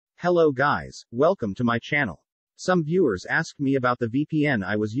Hello guys, welcome to my channel. Some viewers asked me about the VPN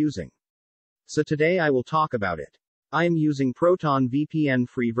I was using. So today I will talk about it. I am using Proton VPN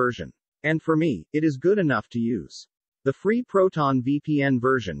free version. And for me, it is good enough to use. The free Proton VPN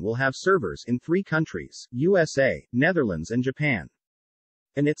version will have servers in 3 countries, USA, Netherlands and Japan.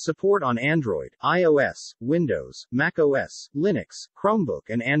 And its support on Android, iOS, Windows, macOS, Linux, Chromebook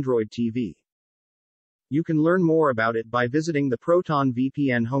and Android TV. You can learn more about it by visiting the Proton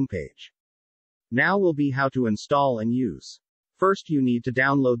VPN homepage. Now will be how to install and use. First you need to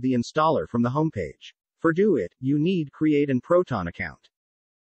download the installer from the homepage. For do it, you need create an Proton account.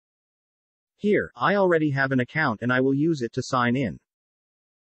 Here, I already have an account and I will use it to sign in.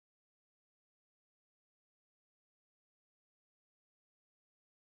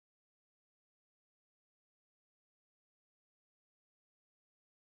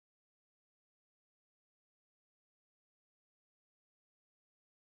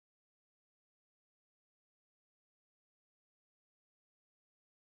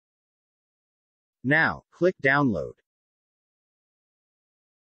 Now, click Download.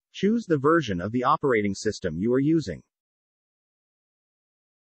 Choose the version of the operating system you are using.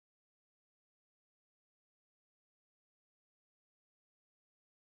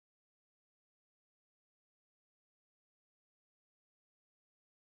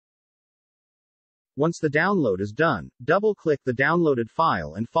 Once the download is done, double-click the downloaded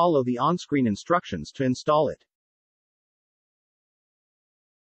file and follow the on-screen instructions to install it.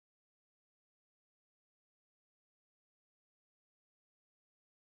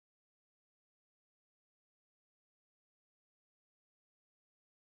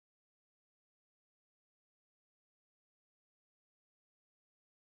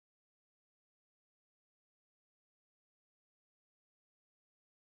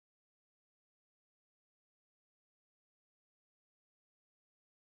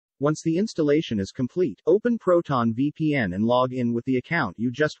 Once the installation is complete, open Proton VPN and log in with the account you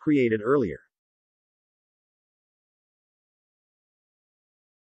just created earlier.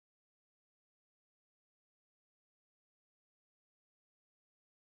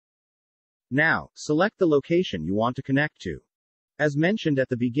 Now, select the location you want to connect to. As mentioned at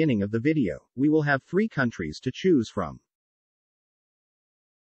the beginning of the video, we will have 3 countries to choose from.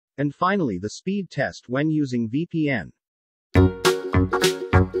 And finally the speed test when using VPN.